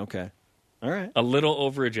average? Okay. All right. A little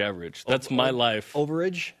overage average. That's my life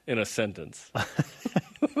Overage? in a sentence.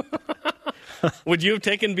 Would you have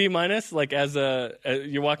taken B-, like as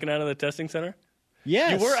you're walking out of the testing center?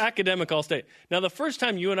 Yes. You were academic all-state. Now, the first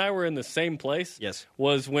time you and I were in the same place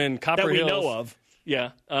was when Copper that we Hills. know of.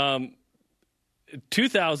 Yeah.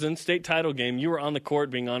 2000 state title game, you were on the court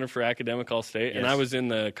being honored for academic all-state, and I was in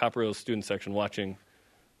the Copper Hills student section watching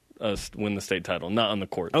us win the state title, not on the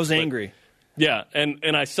court. I was angry. Yeah, and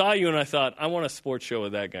I saw you, and I thought, I want a sports show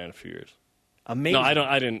with that guy in a few years. Amazing. No,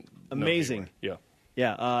 I didn't. Amazing. Yeah.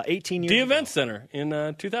 Yeah, 18 years The ago. Event Center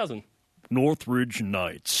in 2000. Northridge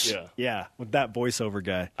Knights. Yeah. Yeah, with that voiceover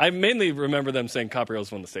guy. I mainly remember them saying Copper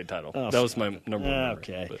Hills won the state title. That was my number one memory.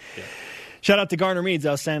 Okay. But, yeah. Shout out to Garner Meads.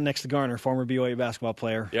 I was standing next to Garner, former BYU basketball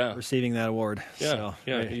player, receiving that award. Yeah,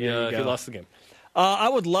 So, he lost the game. I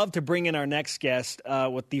would love to bring in our next guest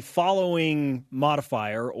with the following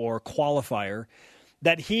modifier or qualifier,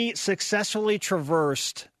 that he successfully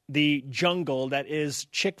traversed the jungle that is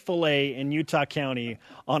Chick-fil-A in Utah County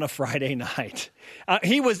on a Friday night.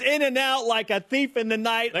 He was in and out like a thief in the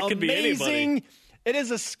night. That could be anybody. It is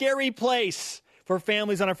a scary place for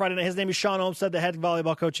families on a Friday night. His name is Shawn Olmstead, the head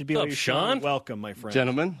volleyball coach at BYU. What's up, Shawn? Welcome, my friend.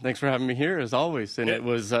 Gentlemen, thanks for having me here, as always. And it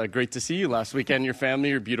was great to see you last weekend, your family,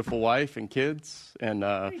 your beautiful wife and kids. And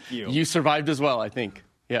you survived as well, I think.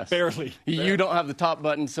 Yes. Barely. You don't have the top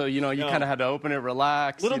button, so, you kind of had to open it,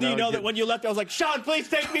 relax. Little do you know that when you left, I was like, Shawn, please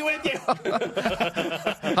take me with you.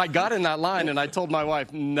 I got in that line, and I told my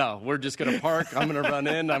wife, no, we're just going to park. I'm going to run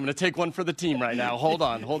in. I'm going to take one for the team right now. Hold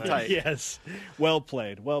on. Hold tight. Yes. Well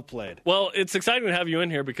played. Well played. Well, it's exciting to have you in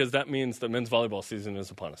here because that means the men's volleyball season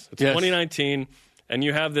is upon us. It's 2019, and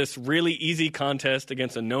you have this really easy contest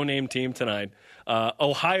against a no-name team tonight.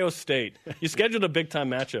 Ohio State. You scheduled a big-time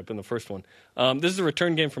matchup in the first one. This is a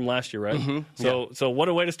return game from last year, right? Mm-hmm. So what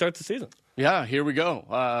a way to start the season. Yeah, here we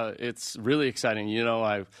go. It's really exciting.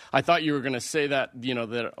 I thought you were going to say that,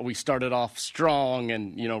 that we started off strong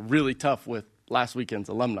and, really tough with last weekend's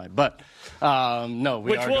alumni. But, no,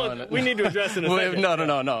 we need to address in a second.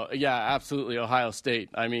 No. Yeah, absolutely. Ohio State.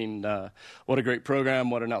 I mean, what a great program.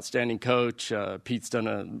 What an outstanding coach. Pete's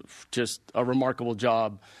done just a remarkable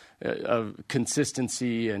job of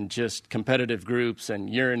consistency and just competitive groups and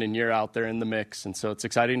year in and year out there in the mix. And so it's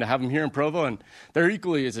exciting to have them here in Provo, and they're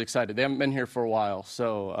equally as excited. They haven't been here for a while,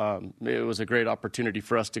 so it was a great opportunity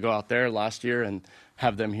for us to go out there last year and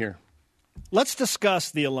have them here. Let's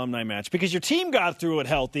discuss the alumni match because your team got through it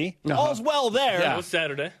healthy. All's well there. Yeah, it was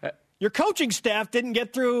Saturday. Your coaching staff didn't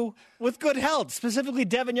get through with good health. Specifically,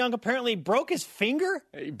 Devin Young apparently broke his finger.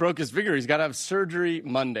 He broke his finger. He's got to have surgery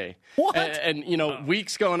Monday. What? And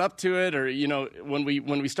weeks going up to it, or when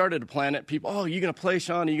we started to plan it, people, oh, you going to play,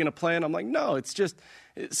 Shawn? Are you going to play? And I'm like, no, it's just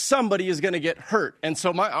somebody is going to get hurt. And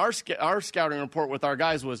so our scouting report with our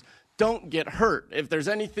guys was, don't get hurt. If there's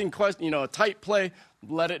anything, a tight play,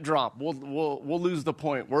 let it drop. We'll lose the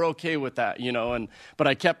point. We're okay with that, but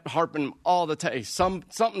I kept harping all the time.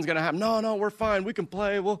 Something's gonna happen. No, we're fine. We can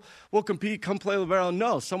play. We'll compete. Come play libero.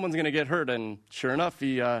 No, someone's gonna get hurt. And sure enough,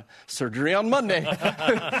 he surgery on Monday.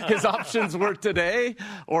 His options were today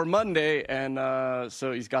or Monday, and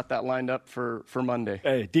so he's got that lined up for Monday.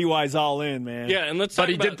 Hey, DY's all in, man. Yeah, and but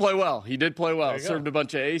he did play well. He did play well. Served a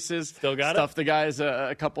bunch of aces. Still got stuffed the guys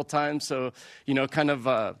a couple times. So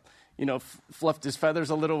fluffed his feathers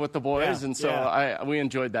a little with the boys, and so we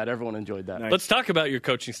enjoyed that. Everyone enjoyed that. Nice. Let's talk about your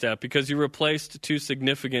coaching staff because you replaced two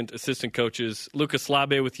significant assistant coaches, Lucas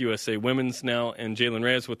Labe with USA Women's now, and Jalen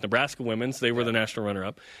Reyes with Nebraska Women's. They were the national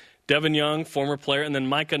runner-up. Devin Young, former player, and then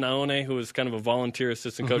Micah Naone, who was kind of a volunteer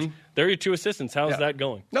assistant coach. They're your two assistants. How's that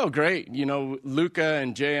going? No, great. Luca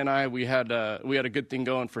and Jay and I, we had a good thing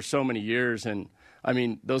going for so many years, and I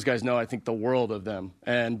mean, those guys know, I think, the world of them.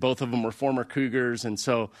 And both of them were former Cougars. And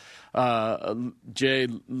so, Jay,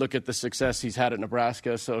 look at the success he's had at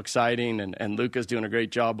Nebraska. So exciting. And Luca's doing a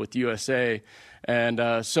great job with USA.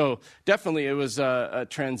 And so definitely it was a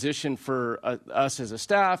transition for us as a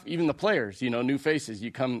staff, even the players, new faces.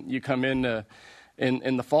 You come in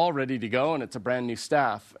in the fall ready to go, and it's a brand new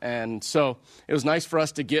staff. And so it was nice for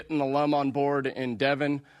us to get an alum on board in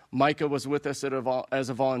Devin. Micah was with us as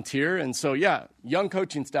a volunteer. And so, young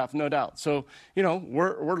coaching staff, no doubt. So,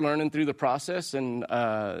 we're learning through the process, and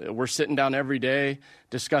we're sitting down every day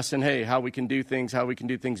discussing, hey, how we can do things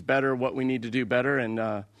better, what we need to do better.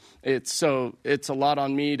 And it's a lot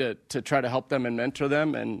on me to try to help them and mentor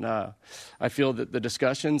them. And I feel that the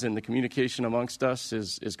discussions and the communication amongst us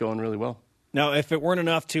is going really well. Now, if it weren't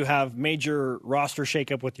enough to have major roster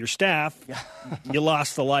shakeup with your staff, you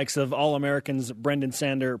lost the likes of All-Americans Brendan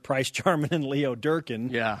Sander, Price Jarman, and Leo Durkin.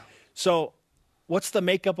 Yeah. So what's the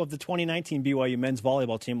makeup of the 2019 BYU men's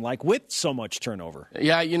volleyball team like with so much turnover?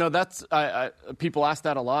 Yeah, that's people ask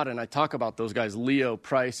that a lot, and I talk about those guys, Leo,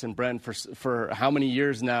 Price, and Bren, for how many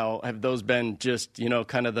years now have those been just,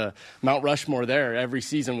 kind of the Mount Rushmore there every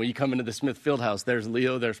season when you come into the Smith Fieldhouse. There's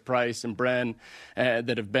Leo, there's Price, and Bren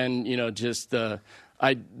that have been, just the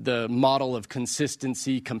model of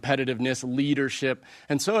consistency, competitiveness, leadership.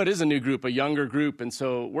 And so it is a new group, a younger group, and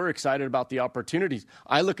so we're excited about the opportunities.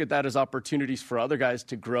 I look at that as opportunities for other guys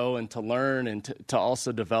to grow and to learn and to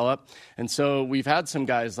also develop. And so we've had some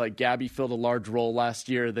guys like Gabby filled a large role last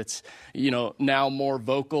year that's, now more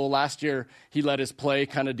vocal. Last year, he let his play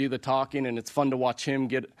kind of do the talking, and it's fun to watch him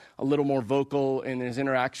get a little more vocal in his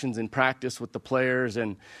interactions in practice with the players.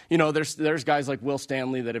 And, there's guys like Will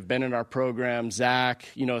Stanley that have been in our program, Zach,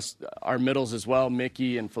 our middles as well,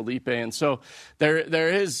 Mickey and Felipe. And so there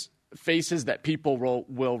is faces that people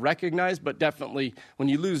will recognize, but definitely when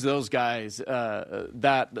you lose those guys,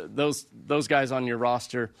 those guys on your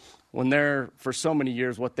roster, when they're for so many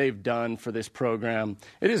years, what they've done for this program,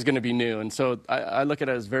 it is going to be new. And so I look at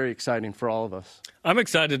it as very exciting for all of us. I'm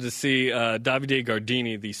excited to see Davide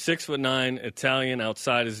Gardini, the 6'9" Italian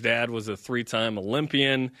outside. His dad was a 3-time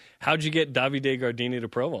Olympian. How'd you get Davide Gardini to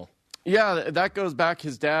Provo? Yeah, that goes back.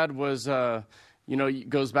 His dad was,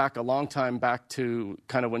 goes back a long time, back to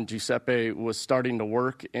kind of when Giuseppe was starting to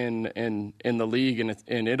work in the league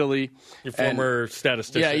in Italy. Your former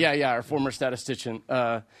statistician. Yeah, our former statistician.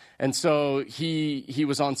 And so he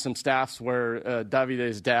was on some staffs where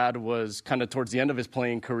Davide's dad was kind of towards the end of his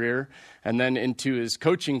playing career and then into his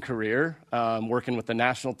coaching career, working with the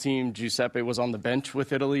national team. Giuseppe was on the bench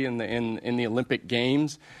with Italy in the Olympic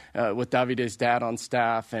Games with Davide's dad on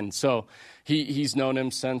staff. And so he's known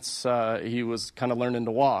him since he was kind of learning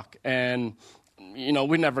to walk. And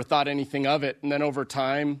we never thought anything of it. And then over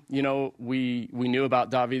time, we knew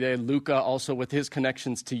about Davide. Luca, also with his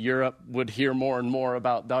connections to Europe, would hear more and more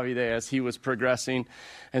about Davide as he was progressing.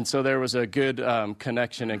 And so there was a good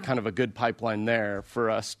connection and kind of a good pipeline there for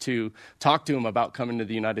us to talk to him about coming to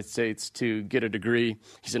the United States to get a degree.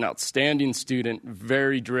 He's an outstanding student,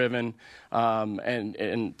 very driven.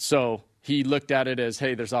 And so he looked at it as,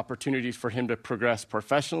 hey, there's opportunities for him to progress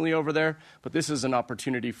professionally over there, but this is an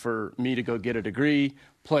opportunity for me to go get a degree,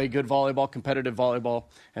 play good volleyball, competitive volleyball,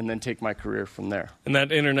 and then take my career from there. And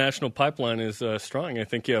that international pipeline is strong. I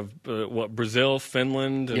think you have, Brazil,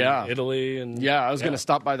 Finland, and Italy. And I was going to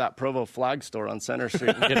stop by that Provo flag store on Center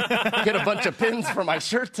Street and get a bunch of pins for my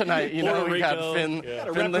shirt tonight. We got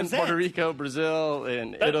Finland, Puerto Rico, Brazil,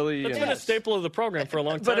 and Italy. That's been a staple of the program for a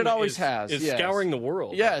long time. But it always has. Is scouring the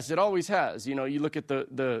world. Yes, it always has. You look at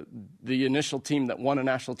the initial team that won a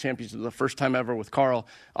national championship the first time ever with Carl,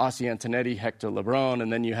 Ossie Antonetti, Hector Lebron,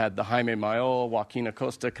 and then you had the Jaime Mayola, Joaquin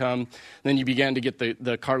Acosta come. Then you began to get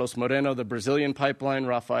the Carlos Moreno, the Brazilian pipeline,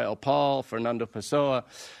 Rafael Paul, Fernando Pessoa.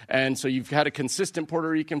 And so you've had a consistent Puerto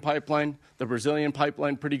Rican pipeline, the Brazilian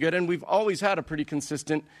pipeline pretty good, and we've always had a pretty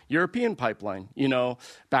consistent European pipeline,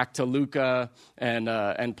 back to Luca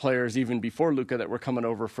and players even before Luca that were coming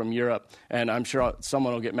over from Europe. And I'm sure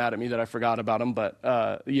someone will get mad at me that I forgot about them, but,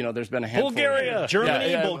 there's been a handful. Bulgaria,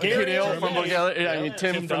 Germany, Bulgaria. From Bulgaria.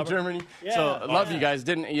 Tim from Germany. Yeah. So love you guys.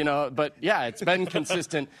 But it's been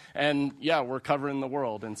consistent, and we're covering the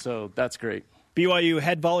world, and so that's great. BYU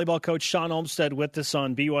head volleyball coach Shawn Olmstead with us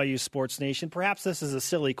on BYU Sports Nation. Perhaps this is a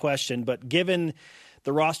silly question, but given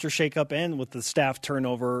the roster shakeup and with the staff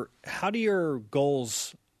turnover, how do your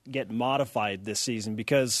goals get modified this season?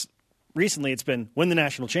 Because recently it's been win the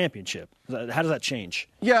national championship. How does that change?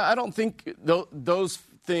 Yeah, I don't think those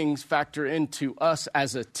things factor into us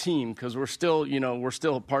as a team because we're still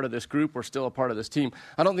a part of this group. We're still a part of this team.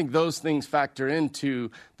 I don't think those things factor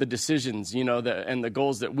into the decisions, and the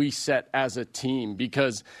goals that we set as a team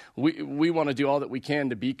because we want to do all that we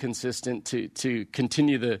can to be consistent, to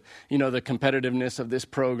continue the competitiveness of this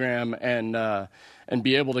program and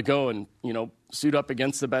be able to go and, suit up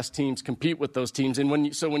against the best teams, compete with those teams. And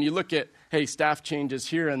when you look at, hey, staff changes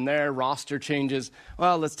here and there, roster changes,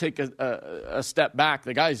 well, let's take a step back.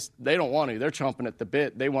 The guys, they don't want to. They're chomping at the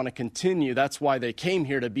bit. They want to continue. That's why they came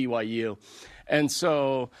here to BYU. And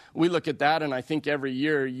so we look at that, and I think every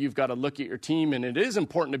year you've got to look at your team, and it is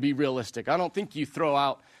important to be realistic. I don't think you throw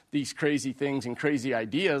out these crazy things and crazy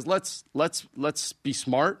ideas. Let's be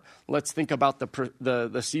smart. Let's think about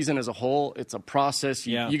the season as a whole. It's a process.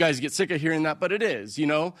 You guys get sick of hearing that, but it is.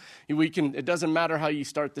 It doesn't matter how you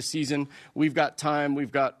start the season. We've got time.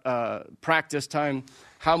 We've got practice time.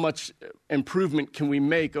 how much improvement can we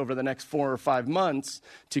make over the next 4 or 5 months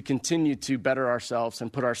to continue to better ourselves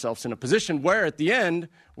and put ourselves in a position where at the end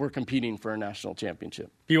we're competing for a national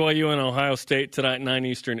championship. BYU and Ohio State tonight, 9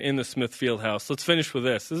 Eastern, in the Smith Fieldhouse. Let's finish with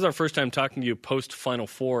this. This is our first time talking to you post-Final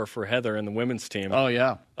Four for Heather and the women's team. Oh,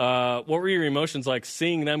 yeah. What were your emotions like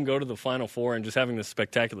seeing them go to the Final Four and just having this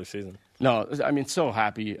spectacular season? No, I mean, so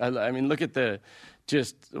happy. I mean, look at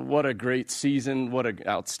just what a great season, what an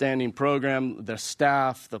outstanding program, the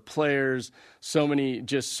staff, the players, so many,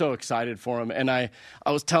 just so excited for them. And I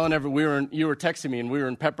was telling you were texting me, and we were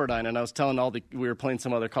in Pepperdine, and I was telling we were playing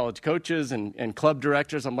some other college coaches and club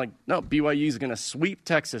directors. I'm like, no, BYU's going to sweep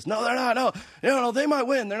Texas. No, they're not. No, they might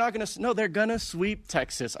win. They're not going to. No, they're going to sweep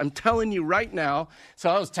Texas. I'm telling you right now. So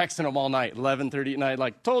I was texting them all night, 11:30 at night,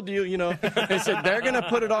 like, told you, They said they're going to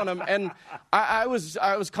put it on them. And I was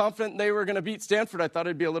confident they were going to beat Stanford. I thought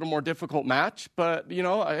it'd be a little more difficult match, but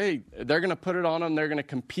hey, they're going to put it on them. They're going to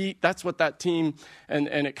compete. That's what that team, and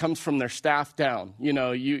it comes from their staff down.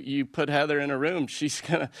 You put Heather in a room, she's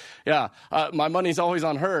gonna, my money's always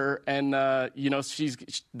on her, and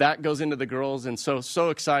that goes into the girls, and so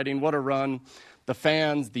exciting. What a run. The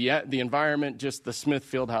fans, the environment, just the Smith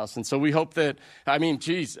Fieldhouse, and so we hope that. I mean,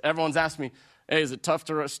 everyone's asked me, hey, is it tough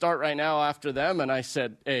to start right now after them? And I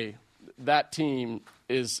said, hey, that team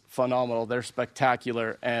is phenomenal. They're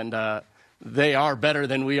spectacular, and they are better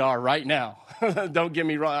than we are right now. Don't get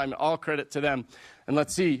me wrong. I'm all credit to them. And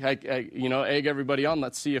let's see, egg everybody on.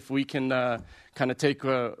 Let's see if we can kind of take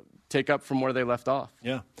up from where they left off.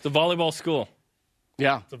 Yeah. It's a volleyball school.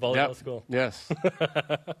 Yeah. It's a volleyball school. Yes.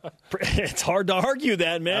 It's hard to argue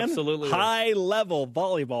that, man. Absolutely. High-level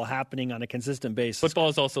volleyball happening on a consistent basis. Football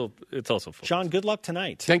is also football. Shawn, good luck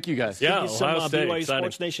tonight. Thank you, guys. Yeah, Give you some Ohio State, BYU exciting.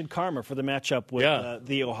 Sports Nation karma for the matchup with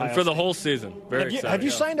the Ohio and for the State. whole season. Very exciting. Have you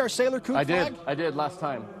signed our Sailor Coop flag? I did last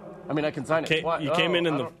time. I mean, I can sign it. You came in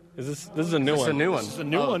the... This is a new one. This is a new one. This is a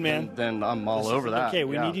new one, man. Then I'm all over that. Okay,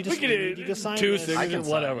 we need you to sign two this. signatures,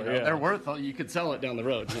 whatever. They're worth. You could sell it down the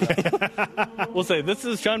road. We'll say this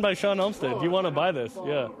is Shawn by Shawn Olmstead. Do you want to buy this?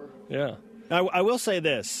 Yeah. I will say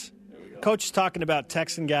this. Coach is talking about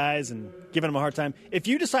texting guys and giving them a hard time. If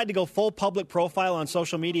you decide to go full public profile on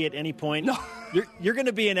social media at any point, you're going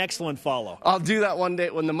to be an excellent follow. I'll do that one day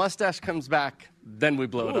when the mustache comes back. Then we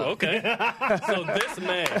blow it up. Okay. So this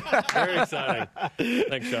May. Very exciting.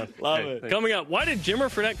 Thanks, Shawn. Love it. Coming up, why did Jimmer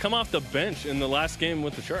Fredette come off the bench in the last game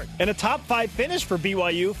with the Sharks? And a top 5 finish for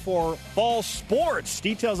BYU for fall sports.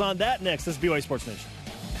 Details on that next. This is BYU Sports Nation.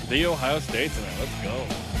 The Ohio State tonight. Let's go.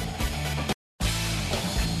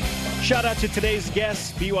 Shout out to today's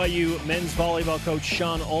guest, BYU men's volleyball coach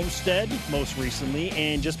Shawn Olmstead, most recently.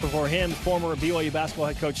 And just before him, former BYU basketball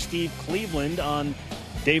head coach Steve Cleveland on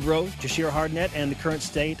Dave Rose, Jashire Hardnett, and the current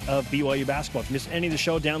state of BYU basketball. If you missed any of the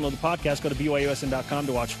show, download the podcast. Go to BYUSN.com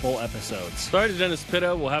to watch full episodes. Sorry to Dennis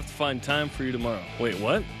Pitta. We'll have to find time for you tomorrow. Wait,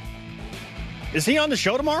 what? Is he on the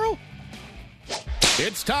show tomorrow?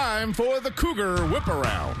 It's time for the Cougar Whip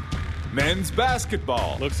Around. Men's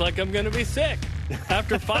basketball. Looks like I'm going to be sick.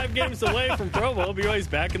 After 5 games away from Provo, BYU's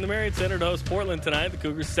back in the Marriott Center to host Portland tonight. The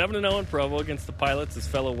Cougars 7-0 in Provo against the Pilots as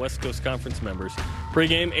fellow West Coast Conference members.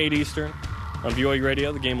 Pre-game, 8 Eastern. On BYU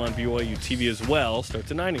Radio, the game on BYU TV as well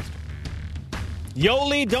starts at 9 Eastern.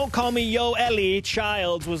 Yoli, don't call me Yo Ellie.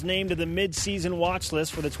 Childs was named to the mid-season watch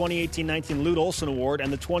list for the 2018-19 Lute Olson Award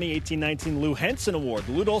and the 2018-19 Lou Henson Award.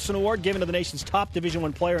 The Lute Olson Award given to the nation's top Division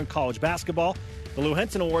I player in college basketball. The Lou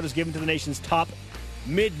Henson Award is given to the nation's top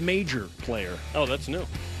mid-major player. Oh, that's new.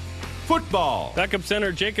 Football. Backup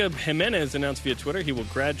center Jacob Jimenez announced via Twitter he will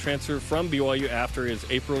grad transfer from BYU after his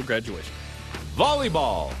April graduation.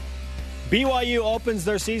 Volleyball. BYU opens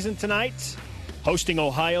their season tonight, hosting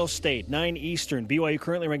Ohio State, 9 Eastern. BYU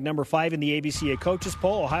currently ranked number 5 in the ABCA coaches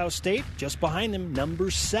poll. Ohio State, just behind them, number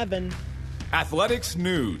 7. Athletics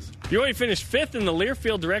news. BYU finished 5th in the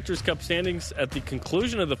Learfield Directors' Cup standings at the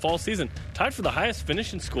conclusion of the fall season, tied for the highest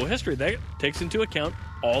finish in school history. That takes into account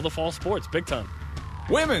all the fall sports, big time.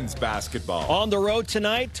 Women's basketball. On the road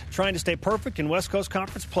tonight, trying to stay perfect in West Coast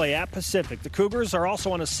Conference play at Pacific. The Cougars are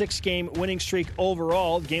also on a 6-game winning streak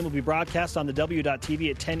overall. The game will be broadcast on the W.TV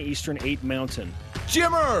at 10 Eastern, 8 Mountain.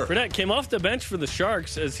 Jimmer. Fredette came off the bench for the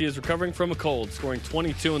Sharks as he is recovering from a cold, scoring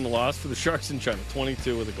 22 in the loss for the Sharks in China,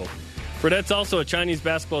 22 with a goal. Fredette's also a Chinese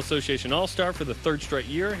Basketball Association All-Star for the 3rd straight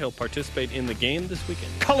year. He'll participate in the game this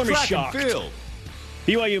weekend. Color me Track shocked. and field.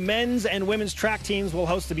 BYU men's and women's track teams will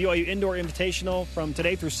host the BYU Indoor Invitational from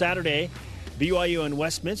today through Saturday. BYU and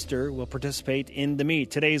Westminster will participate in the meet.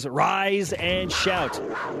 Today's Rise and Shout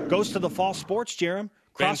goes to the fall sports, Jarom.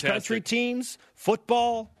 Cross-country teams,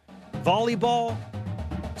 football, volleyball,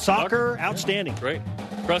 soccer, outstanding. Great.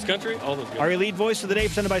 Cross country, all those guys. Our elite voice of the day,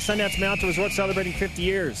 presented by Sundance Mountain Resort, celebrating 50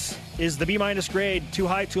 years. Is the B- grade too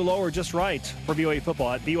high, too low, or just right for BYU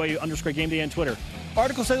football? At BYU_GameDay on Twitter.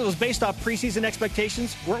 Article says it was based off preseason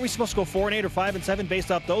expectations. Weren't we supposed to go 4-8 or 5-7 based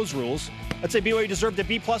off those rules? Let's say BYU deserved a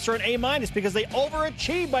B+ or an A- because they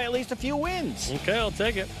overachieved by at least a few wins. Okay, I'll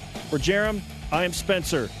take it. For Jarom, I am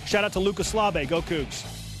Spencer. Shout out to Lucas Slabe. Go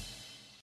Cougs.